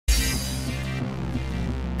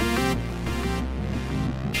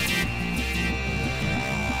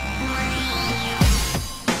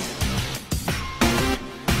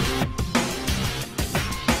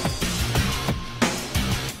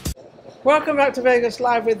Welcome back to Vegas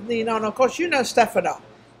Live with Ninon. Of course, you know Stefano.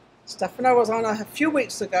 Stefano was on a few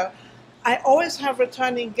weeks ago. I always have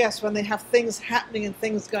returning guests when they have things happening and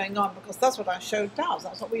things going on, because that's what our show does.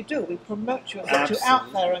 That's what we do. We promote you and get you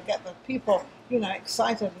out there and get the people, you know,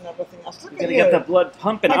 excited and everything else. Look You're going to get the blood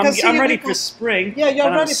pumping. I'm ready for spring. Yeah, you're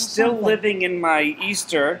ready I'm for still something. living in my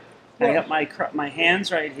Easter. Yeah. I got my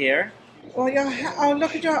hands right here. Oh,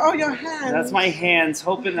 look at your hands. That's my hands,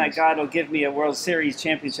 hoping that God will give me a World Series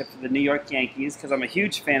championship for the New York Yankees, because I'm a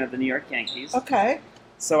huge fan of the New York Yankees. Okay.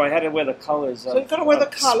 So I had to wear the colors of So you've got to wear the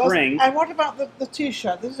colors. Spring. And what about the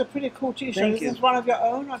T-shirt? This is a pretty cool T-shirt. Thank you. Is this one of your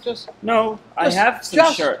own, or just? No, I have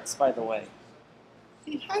some shirts, by the way.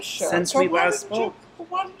 He has shirts. Since we last spoke.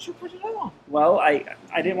 Why didn't you put it on? Well, I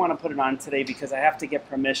didn't want to put it on today because I have to get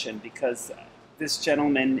permission, because this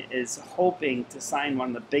gentleman is hoping to sign one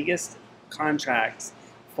of the biggest contracts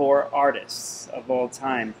for artists of all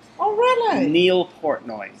time. Oh, really? Neil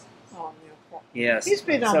Portnoy. Oh, Neil Portnoy. Yes. He's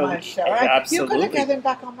been on my show. Absolutely. You've got to get him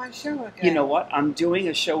back on my show again. You know what? I'm doing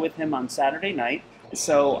a show with him on Saturday night.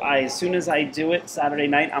 So as soon as I do it Saturday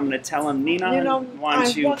night, I'm going to tell him, Ninon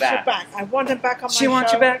wants you back. I want him back on my show. She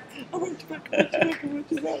wants you back? I want you back. I want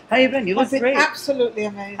you back. How you been? You look great. Absolutely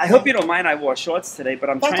amazing. I hope you don't mind I wore shorts today, but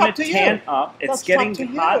I'm trying to tan up. It's getting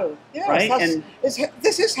hot, yes, right? And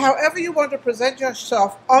this is however you want to present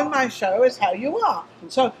yourself on my show is how you are.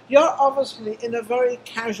 So you're obviously in a very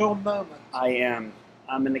casual moment. I am.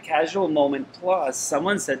 I'm in a casual moment. Plus,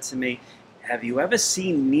 someone said to me, have you ever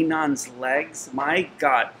seen Ninon's legs? My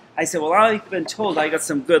God. I said, well, I've been told I got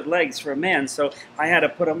some good legs for a man, so I had to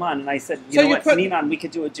put them on. And I said, you know what, Ninon, we could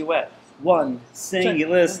do a duet. One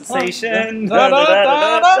singular sensation. I'm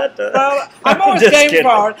always game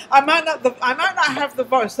for it. I might not have the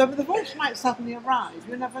voice. The voice might suddenly arrive.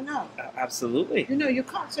 You never know. Absolutely. You know, you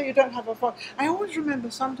can't say you don't have a voice. I always remember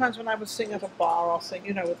sometimes when I would sing at a bar or sing,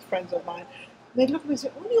 you know, with friends of mine, they'd look at me and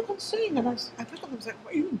say, oh, you can sing. And I look at them and say,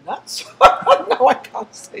 are you nuts? No, I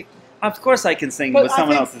can't sing. Of course I can sing with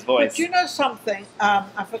someone else's voice. But you know something?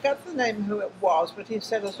 I forgot the name who it was, but he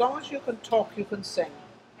said, as long as you can talk, you can sing.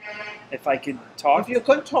 If I could talk, if you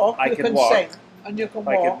can talk, you can sing. And you can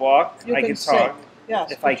walk. If I could walk, I could talk.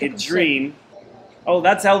 Yes, if I could dream. Oh,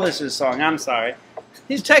 that's Elvis's song. I'm sorry.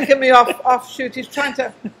 He's taking me off shoot. He's trying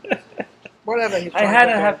to... Whatever he's trying I had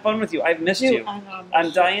to do. have fun with you. I've missed you. I know, I'm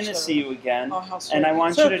dying to see you again. Oh, and I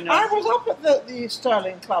want you to know. I was up at the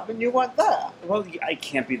Stirling Club and you weren't there. Well, I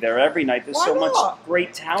can't be there every night. There's Why so not? much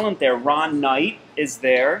great talent there. Ron Knight is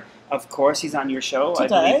there. Of course, he's on your show,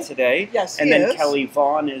 Today? I believe, today. Yes, and he then is. Kelly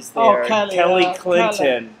Vaughn is there. Oh, Kelly Clinton.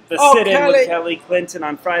 Kelly. The sit-in with Kelly Clinton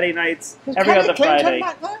on Friday nights. Every other Friday.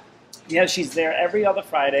 Back there? Yeah, she's there every other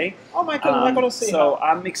Friday. Oh my goodness, I've got to see her. So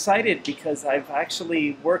I'm excited because I've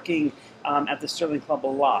actually working at the Stirling Club a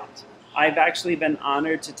lot. I've actually been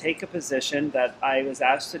honored to take a position that I was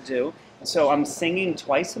asked to do. So I'm singing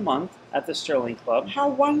twice a month at the Stirling Club. How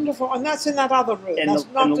wonderful. And that's in that other room. In the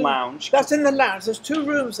lounge. That's in the lounge. There's two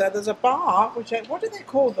rooms there. There's a bar, what do they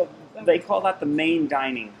call them? They call that the main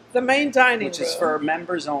dining. The main dining which is for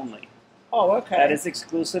members only. Oh, okay. That is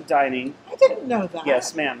exclusive dining. I didn't know that.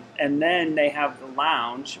 Yes, ma'am. And then they have the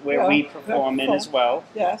lounge where we perform in as well.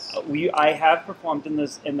 Yes. I have performed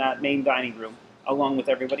in that main dining room along with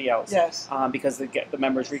everybody else. Yes. Because the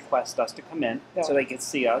members request us to come in so they can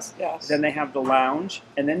see us. Yes. Then they have the lounge,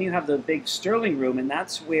 and then you have the big Stirling room, and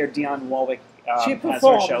that's where Dionne Warwick she has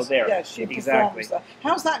performs. her show there. Yes, she exactly. performs there.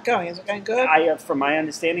 How's that going? Is it going good? From my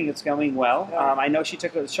understanding, it's going well. Yeah. I know she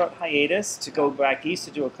took a short hiatus to go back east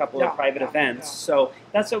to do a couple of private events, so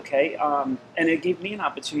that's okay. And it gave me an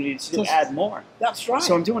opportunity to add more. That's right.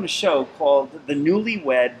 So I'm doing a show called The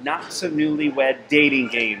Newlywed, Not So Newlywed Dating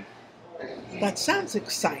Game. That sounds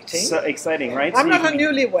exciting. So exciting, right? I'm not a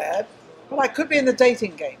newlywed, but I could be in the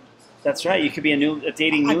dating game. That's right. You could be a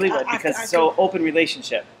dating newlywed because it's so open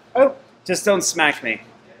relationship. Oh. Just don't smack me.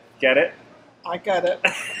 Get it? I get it.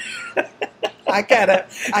 I get it.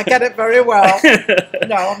 I get it very well.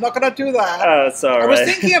 No, I'm not going to do that. Oh, it's all right. I was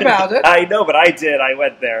thinking about it. I know, but I did. I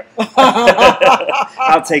went there.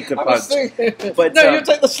 I'll take the punch. But no, you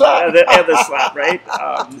take the slap. The slap, right?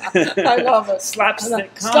 I love it.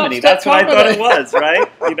 Slapstick comedy. That's what I thought it was, right?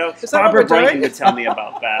 You know, Barbara Brighton would tell me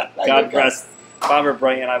about that. God rest Barbara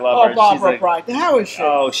Brighton. I love her. Oh, Barbara Brighton. How is she?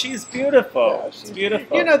 Oh, she's beautiful. Yeah, she's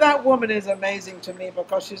beautiful. You know, that woman is amazing to me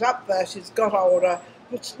because she's up there. She's got older.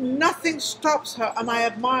 But nothing stops her, and I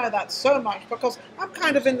admire that so much because I'm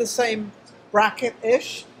kind of in the same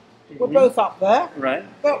bracket-ish. We're both up there. Right.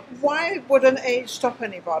 But why would an age stop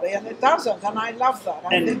anybody? And it doesn't, and I love that.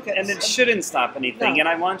 And it shouldn't stop anything. No. And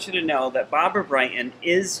I want you to know that Barbara Brighton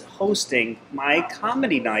is hosting my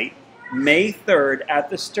comedy night May 3rd at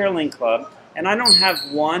the Stirling Club. And I don't have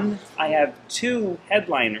one, I have two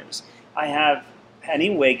headliners. I have Penny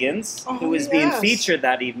Wiggins, who is being featured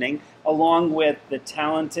that evening, along with the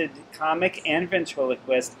talented comic and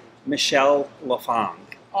ventriloquist Michelle Lafang.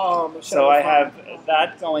 Oh, Michelle So Lafang. I have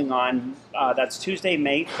that going on. That's Tuesday,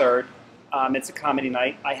 May 3rd. It's a comedy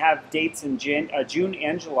night. I have dates in June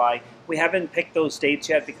and July. We haven't picked those dates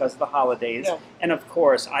yet because of the holidays. Yeah. And of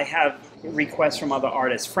course, I have requests from other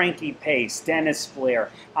artists. Frankie Pace, Dennis Blair.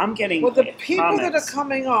 I'm getting Well, the people that comments. are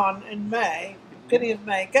coming on in May, beginning of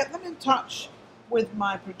May, get them in touch with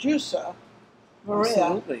my producer, Maria,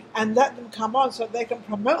 Absolutely. and let them come on so they can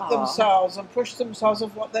promote themselves and push themselves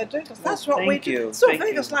of what they're doing. Because that's what we do. That's what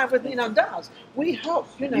Vegas Live with Ninon does. We help,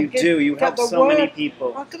 You help so many people.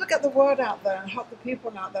 I'm going to get the word out there and help the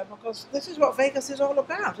people out there because this is what Vegas is all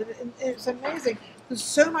about. It's amazing. There's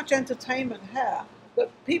so much entertainment here that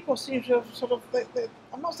people seem to have sort of,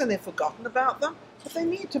 I'm not saying they've forgotten about them, but they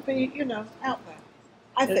need to be, out there.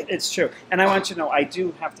 I think. It's true. And I want you to know, I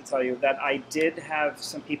do have to tell you that I did have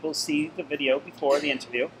some people see the video before the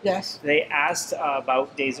interview. Yes. They asked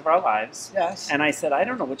about Days of Our Lives. Yes. And I said, I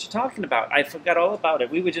don't know what you're talking about. I forgot all about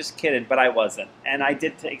it. We were just kidding, but I wasn't. And I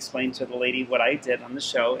did explain to the lady what I did on the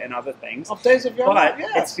show and other things. Of Days of Your Life, But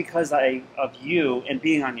yes. it's because of you and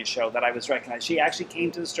being on your show that I was recognized. She actually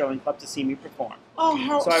came to the Stirling Club to see me perform. Oh,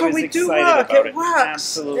 So I was we do excited work. about It works.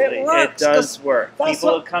 Absolutely. It works. It does work. That's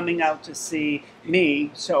People what- are coming out to see me,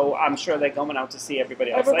 so I'm sure they're going out to see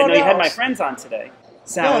everybody else. I Everybody know you had my else. friends on today.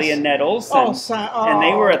 Sally Yes. and Ned Olson. And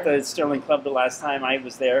they were at the Stirling Club the last time I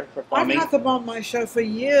was there I've performing. had them on my show for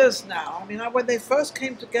years now. I mean, when they first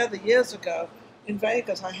came together years ago in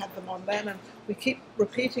Vegas, I had them on then, and we keep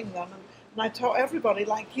repeating them. And I tell everybody,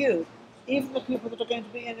 like you, even the people that are going to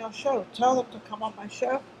be in your show, tell them to come on my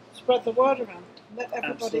show, spread the word around, let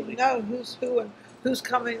everybody Absolutely. know who's who and who's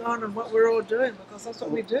coming on and what we're all doing, because that's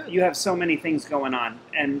what we do. You have so many things going on.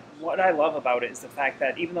 And what I love about it is the fact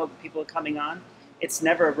that even though the people are coming on, it's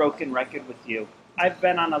never a broken record with you. I've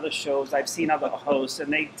been on other shows, I've seen other hosts,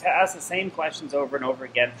 and they ask the same questions over and over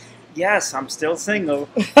again. Yes, I'm still single,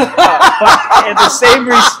 but in the same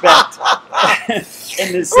respect,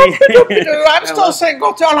 in the same, I'm still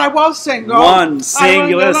single till I was single. One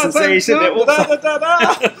singular sensation.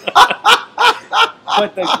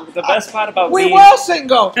 But the best part about we me, were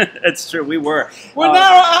single. it's true, we were. We're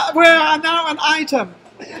now an item,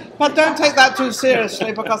 but don't take that too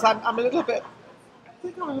seriously because I'm a little bit. I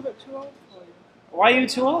think I'm a little bit too old for you. Why are you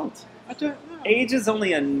too old? I don't know. Age is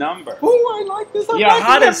only a number. Oh, I like this. I'm Your liking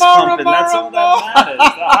heart it is more pumping. and more That's all and more. that matters. The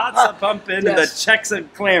hearts are pumping and Yes. the checks are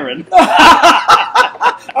clearing.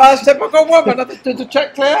 Typical woman. Did the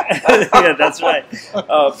check clear? Yeah, that's right.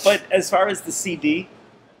 But as far as the CD,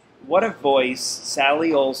 what a voice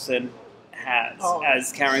Sally Olson has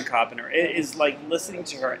as Karen Carpenter. It is like listening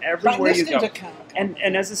to her everywhere you go. And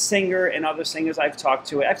as a singer and other singers I've talked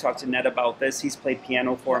to Ned about this. He's played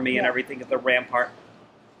piano for me and everything at the Rampart.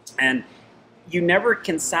 And you never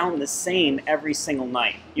can sound the same every single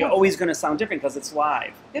night. You're always going to sound different because it's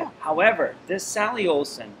live. Yeah. However, this Sally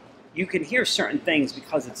Olson, you can hear certain things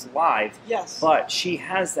because it's live. Yes. But she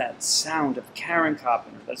has that sound of Karen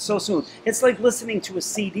Carpenter that's so smooth. It's like listening to a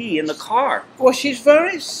CD in the car. Well, she's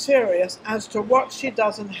very serious as to what she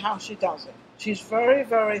does and how she does it. She's very,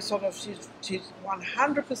 very she's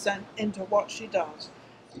 100% into what she does.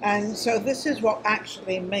 And so this is what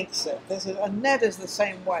actually makes it. And Ned is the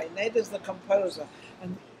same way. Ned is the composer.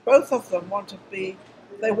 And both of them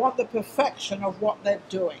they want the perfection of what they're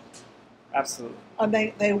doing. Absolutely. And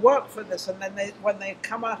they work for this, and then when they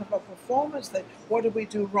come out of a performance, what did we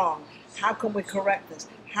do wrong? How can we correct this?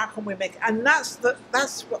 How can we make it? And that's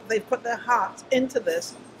what they put their hearts into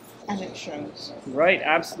this, and it shows. Right,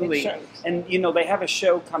 absolutely. It shows. And they have a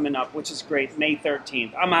show coming up, which is great, May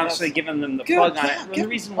 13th. I'm actually giving them the plug on it. And the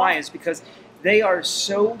reason why is because they are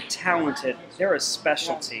so talented. They're a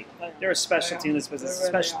specialty. They're a specialty in this business, a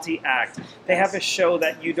specialty act. They have a show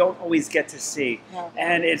that you don't always get to see.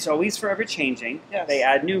 And it's always forever changing. Yes. They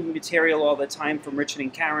add new material all the time from Richard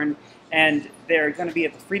and Karen. And they're going to be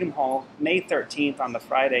at the Freedom Hall May 13th on the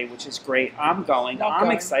Friday, which is great. I'm going.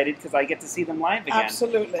 I'm excited because I get to see them live again.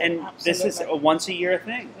 Absolutely. And this is a once-a-year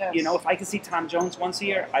thing. Yes. If I could see Tom Jones once a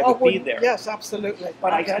year, I would be there. Yes, absolutely.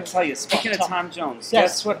 But I got to tell you, speaking of Tom Jones, Yes.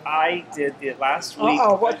 guess what I did the last week?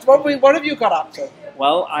 What have you got up to?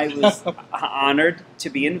 Well, I was honored to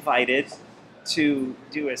be invited to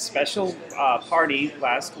do a special party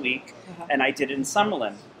last week, and I did it in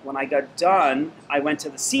Summerlin. when I got done, I went to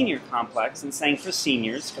the senior complex and sang for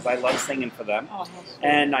seniors because I love singing for them. Oh,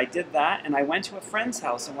 and I did that, and I went to a friend's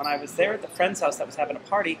house. And when I was there at the friend's house that was having a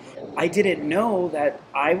party, I didn't know that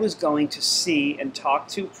I was going to see and talk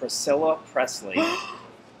to Priscilla Presley,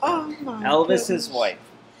 oh my Elvis's goodness. wife.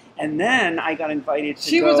 And then I got invited to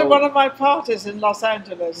She go. was at one of my parties in Los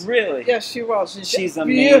Angeles. Really? Yes, she was. She's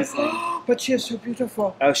amazing. But she is so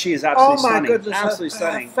beautiful. Oh, she is absolutely Oh my stunning. goodness, Absolutely her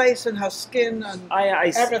stunning. face and her skin and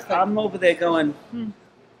everything. I'm over there going,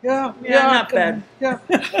 yeah, not bad. Yeah.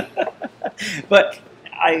 But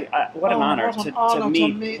what an honor what an to honor to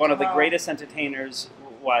meet meet one of the her. greatest entertainers'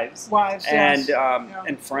 wives. yes. And Yeah.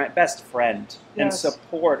 and best friend and Yes.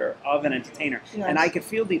 supporter of an entertainer. Yes. And I could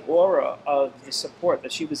feel the aura of the support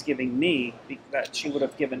that she was giving me that she would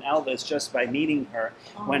have given Elvis just by meeting her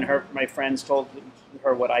when my friends told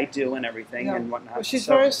her what I do and everything Yeah. and whatnot. But she's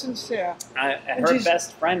So, very sincere. her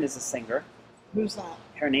best friend is a singer. Who's that?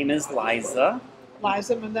 Her name is Liza.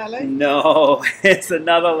 Liza Minnelli? No, it's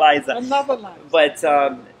another Liza. Another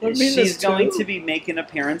Liza. But Mina's she's going too? to be making an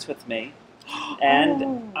appearance with me.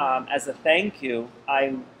 And as a thank you,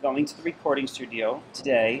 I'm going to the recording studio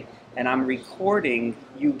today, and I'm recording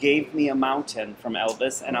You Gave Me a Mountain from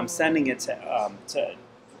Elvis, and I'm sending it to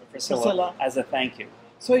Priscilla as a thank you.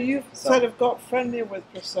 So you've sort of got friendly with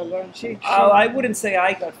Priscilla, and she I wouldn't say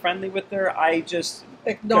I got friendly with her. I just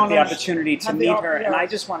got the opportunity to meet her, and I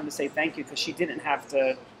just wanted to say thank you because she didn't have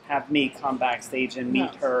to have me come backstage and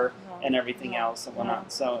meet her and everything else and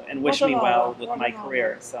whatnot. So, and wish me well with my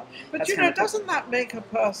career. So, but you know, doesn't that make a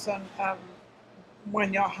person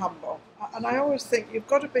when you're humble? And I always think you've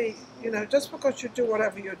got to be, you know, just because you do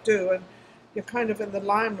whatever you do and you're kind of in the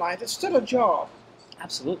limelight, it's still a job.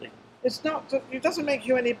 Absolutely. It's not. It doesn't make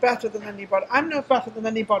you any better than anybody. I'm no better than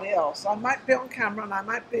anybody else. I might be on camera and I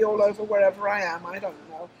might be all over wherever I am. I don't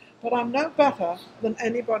know, but I'm no better than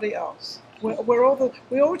anybody else. We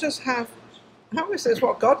all just have. I always say it's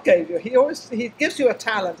what God gave you. He gives you a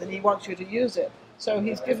talent and He wants you to use it. So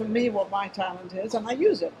He's given me what my talent is, and I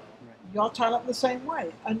use it. Your talent the same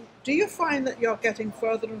way. And do you find that you're getting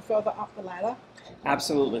further and further up the ladder?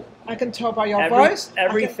 Absolutely. I can tell by your voice.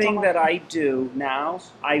 Everything that I do now,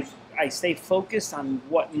 I stay focused on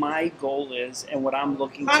what my goal is and what I'm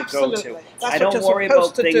looking to go to. I don't worry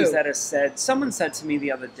about things that are said. Someone said to me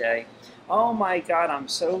the other day, "Oh my God,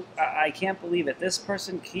 I can't believe it. This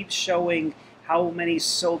person keeps showing how many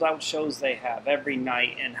sold-out shows they have every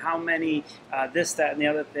night and how many this, that, and the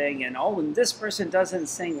other thing. And and this person doesn't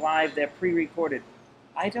sing live, they're pre-recorded."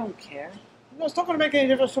 I don't care. No, it's not going to make any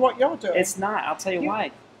difference to what you're doing. It's not. I'll tell you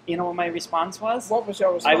why. You know what my response was? What was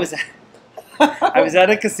your response? I was at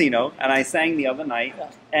a casino and I sang the other night,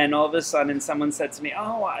 and all of a sudden someone said to me,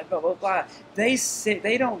 "Oh, blah blah blah. They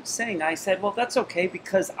don't sing." I said, "Well, that's okay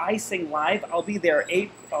because I sing live. I'll be there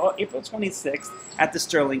April 26th at the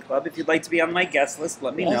Stirling Club. If you'd like to be on my guest list,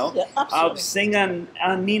 let me know. Yeah, I'll sing on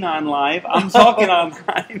Ninon live. I'm talking on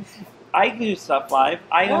live. I do stuff live.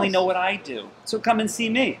 I only know what I do. So come and see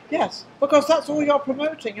me." Yes, because that's all you're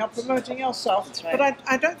promoting. You're promoting yourself. That's right. But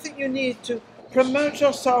I don't think you need to promote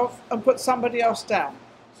yourself and put somebody else down.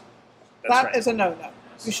 That is a no-no.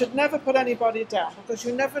 You should never put anybody down because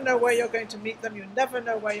you never know where you're going to meet them. You never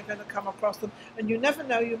know where you're going to come across them. And you never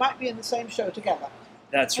know, you might be in the same show together.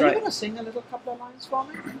 That's Are right. you going to sing a little couple of lines for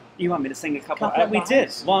me? You want me to sing a couple of lines? We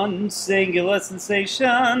did. One singular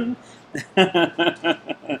sensation.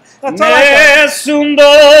 Nessun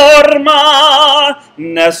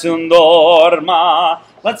Nessun dorma.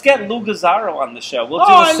 Let's get Lou Gazzaro on the show. We'll do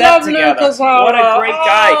a set I love together. Lou Gazzaro. What a great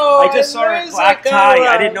guy. Oh, I just saw a amazing black guy.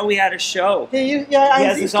 tie. I didn't know he had a show. He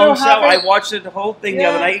has his still own show. have it. I watched the whole thing the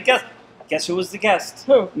other night. Guess who was the guest?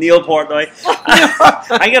 Who? Neil Portnoy.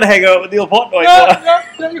 I got to hang out with Neil Portnoy.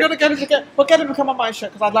 No, you're going to get him to get him to come on my show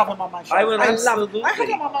because I love him on my show. I would absolutely. I had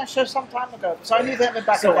him on my show some time ago, so I knew them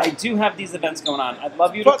back. So I do have these events going on. I'd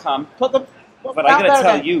love you to come. But I got to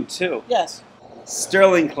tell you too. Yes.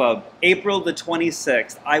 Stirling Club, April the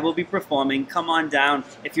 26th. I will be performing. Come on down.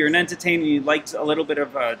 If you're an entertainer and you'd like a little bit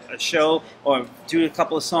of a show or do a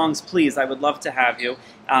couple of songs, please, I would love to have you.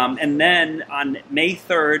 And then on May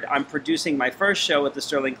 3rd, I'm producing my first show at the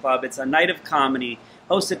Stirling Club. It's a night of comedy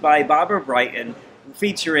hosted by Barbara Brighton,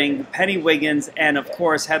 featuring Penny Wiggins and, of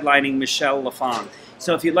course, headlining Michelle Lafon.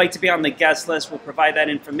 So if you'd like to be on the guest list, we'll provide that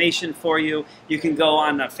information for you. You can go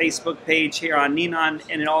on a Facebook page here on Ninon,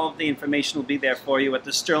 and all of the information will be there for you at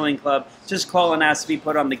the Stirling Club. Just call and ask to be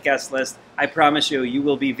put on the guest list. I promise you, you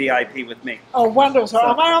will be VIP with me. Oh, wonderful. So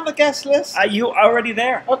am I on the guest list? You already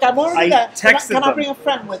there. Okay, I'm already there. Texted I bring a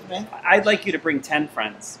friend with me? I'd like you to bring 10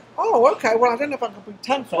 friends. Oh, okay. Well, I don't know if I can bring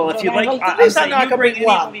 10 friends. Well, if you'd like, at least I know I can bring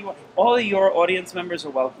one. All of your audience members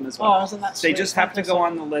are welcome as well. Oh, isn't that sweet? They just have to go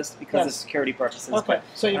on the list because of security purposes. Okay,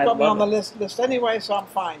 so you've got me on the list anyway, so I'm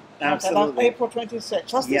fine. Absolutely. Okay, that's April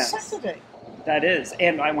 26th. That's this Saturday. That is.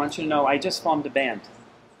 And I want you to know, I just formed a band.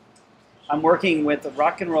 I'm working with the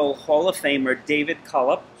Rock and Roll Hall of Famer David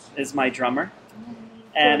Cullup is my drummer.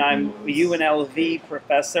 And I'm UNLV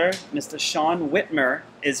professor. Mr. Sean Whitmer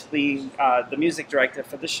is the music director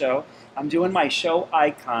for the show. I'm doing my show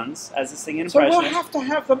Icons as a singing impressionist. So we'll have to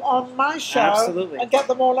have them on my show. Absolutely. And get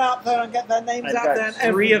them all out there and get their names out there.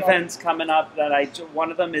 And 3 events coming up that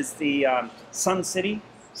one of them is the Sun City.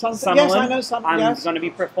 Yes, I know Sun. I'm going to be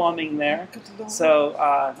performing there. So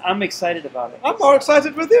I'm excited about it. I'm more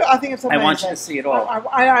excited with you. I think it's amazing. I want you to see it all.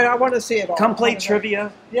 I want to see it all. Come play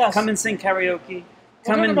trivia. Yes. Come and sing karaoke.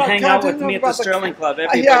 Come and hang out with me at the Stirling Club.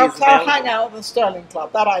 Yeah, I'll hang out at the Stirling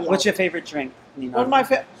Club. That I love. What's your favorite drink? What's my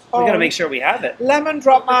favorite? We got to make sure we have it. Lemon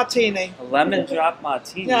drop martini. A lemon drop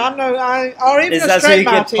martini. Yeah, or even is a that straight so you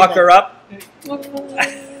martini. can pucker up?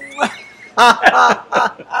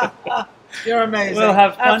 You're amazing. We'll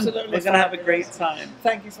have fun. Absolutely. We're going to have a great time.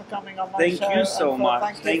 Thank you for coming on my show. Thank you so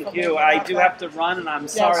much. Thank you. I do have to run, and I'm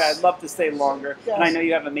sorry. I'd love to stay longer. Yes. And I know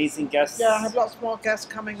you have amazing guests. Yeah, I have lots more guests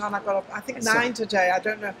coming on. I've got, I think, 9 today. I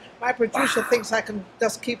don't know. My producer thinks I can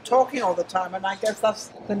just keep talking all the time, and I guess that's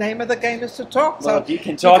the name of the game is to talk. Well, so if you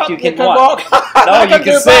can talk, you can walk. No, you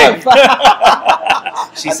can sing.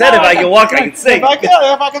 She said if I can walk, I can sing.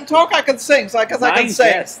 If I can talk, I can sing. So I guess I can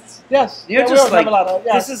sing. Guests. Yes. You're just like,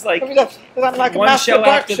 this is like one show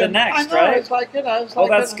after the next, I know, right? It's like, it's well,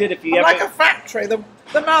 like that's good if you I'm ever... like a factory. The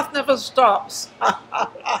mouth never stops.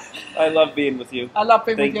 I love being with you. I love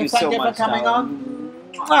being with you. Thank you so much for coming on.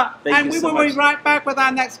 Thank and you we so will be much. right back with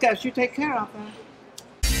our next guest. You take care out there.